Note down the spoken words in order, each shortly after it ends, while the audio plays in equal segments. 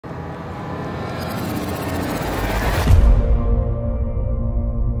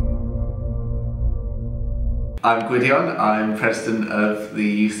I'm Gwydion, I'm President of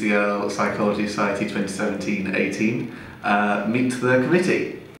the UCL Psychology Society 2017-18. Meet the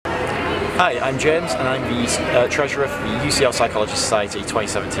committee. Hi, I'm James and I'm the Treasurer for the UCL Psychology Society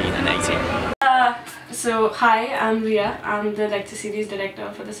 2017 and 18. Hi, I'm Ria. I'm the Lecture Series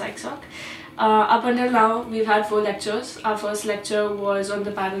Director for the PsychSoc. Up until now, we've had 4 lectures. Our first lecture was on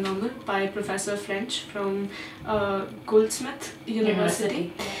the paranormal by Professor French from Goldsmith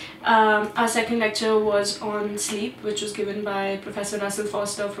University. Our second lecture was on sleep, which was given by Professor Russell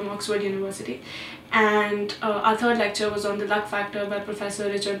Foster from Oxford University. And our third lecture was on the luck factor by Professor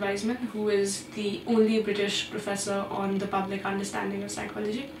Richard Wiseman, who is the only British professor on the public understanding of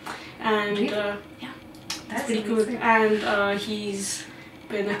psychology. And yeah, that's pretty cool. And he's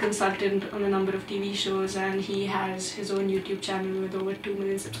been a consultant on a number of TV shows, and he has his own YouTube channel with over 2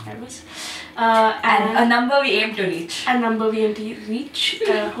 million subscribers. And a number we aim to reach.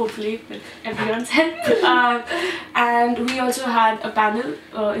 Hopefully with everyone's help. And we also had a panel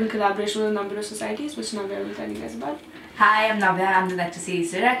in collaboration with a number of societies, which Navya will tell you guys about. Hi, I'm Navya, I'm the Lecture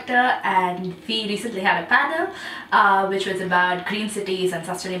Series Director, and we recently had a panel which was about green cities and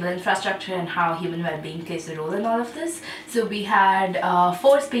sustainable infrastructure and how human well-being plays a role in all of this. So we had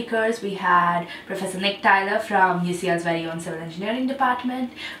 4 speakers. We had Professor Nick Tyler from UCL's very own Civil Engineering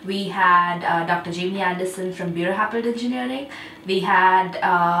Department. We had Dr. Jamie Anderson from Bureau Happel Engineering. We had,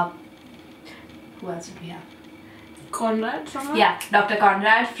 who else did we have? Conrad from Dr.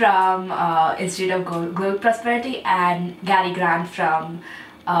 Conrad from Institute of Global Prosperity, and Gary Grant from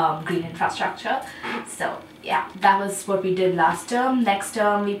Green Infrastructure. So yeah, that was what we did last term. Next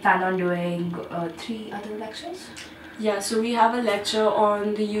term we plan on doing 3 other lectures. Yeah, so we have a lecture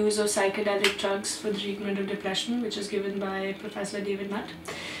on the use of psychedelic drugs for the treatment of depression, which is given by Professor David Nutt,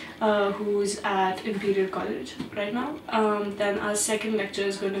 who's at Imperial College right now. Then our second lecture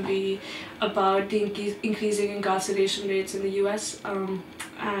is going to be about the increasing incarceration rates in the US,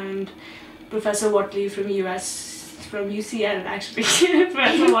 and Professor Watley from UCL actually,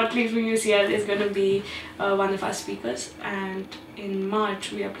 Professor Watley from UCL is going to be one of our speakers, and in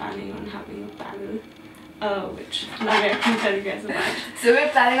March we are planning on having a panel which Navya can tell you guys about. So we're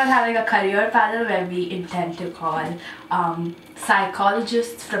planning on having a career panel where we intend to call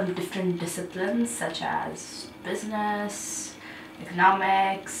psychologists from different disciplines such as business,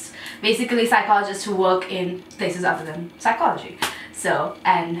 economics, basically psychologists who work in places other than psychology. So,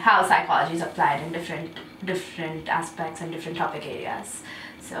 and how psychology is applied in different aspects and different topic areas.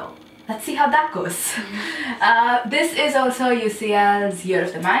 So let's see how that goes. This is also UCL's Year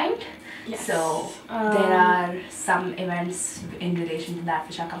of the Mind. Yes. So there are some events in relation to that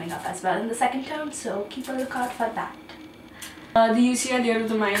which are coming up as well in the second term, so keep a lookout for that. The UCL Year of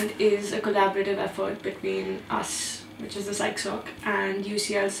the Mind is a collaborative effort between us, which is the PsychSoc, and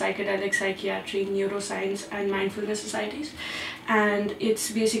UCL Psychedelic Psychiatry, Neuroscience and Mindfulness Societies. And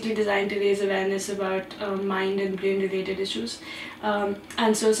it's basically designed to raise awareness about mind and brain related issues.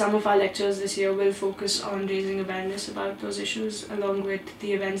 And so some of our lectures this year will focus on raising awareness about those issues along with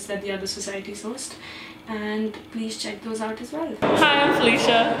the events that the other societies host. And please check those out as well. Hi, I'm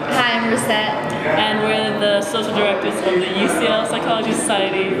Felicia. Hi, I'm Rosette. And we're the social directors of the UCL Psychology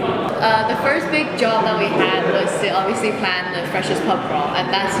Society. The first big job that we had was to obviously plan the Freshers Pub Crawl, and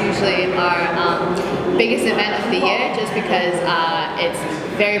that's usually our biggest event of the year just because it's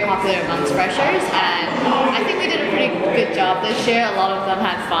very popular amongst freshers, and I think we did a pretty good job this year. A lot of them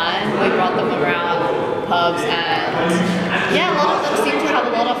had fun. We brought them around pubs, and yeah, a lot of them seem to have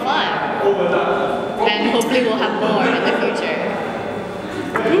a lot of fun. And hopefully we'll have more in the future.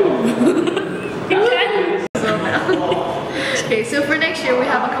 Okay, so for next year we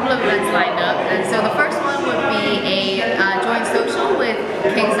have a couple of events lined up, and so the first one would be a joint social with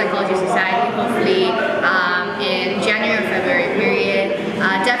King Psychology Society, hopefully in January or February period.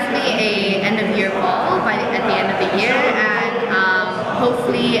 Definitely a end of year call at the end of the year, and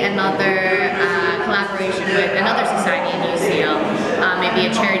hopefully another collaboration with another society in UCL, maybe a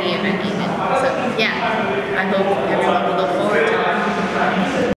charity event even. So yeah, I hope everyone will look forward to it.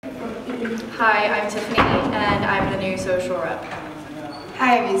 Hi, I'm Tiffany and I'm the new social rep.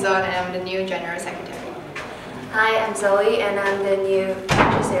 Hi, I'm Izon and I'm the new general secretary. Hi, I'm Zoe and I'm the new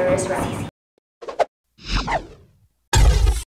Lecture Series rep.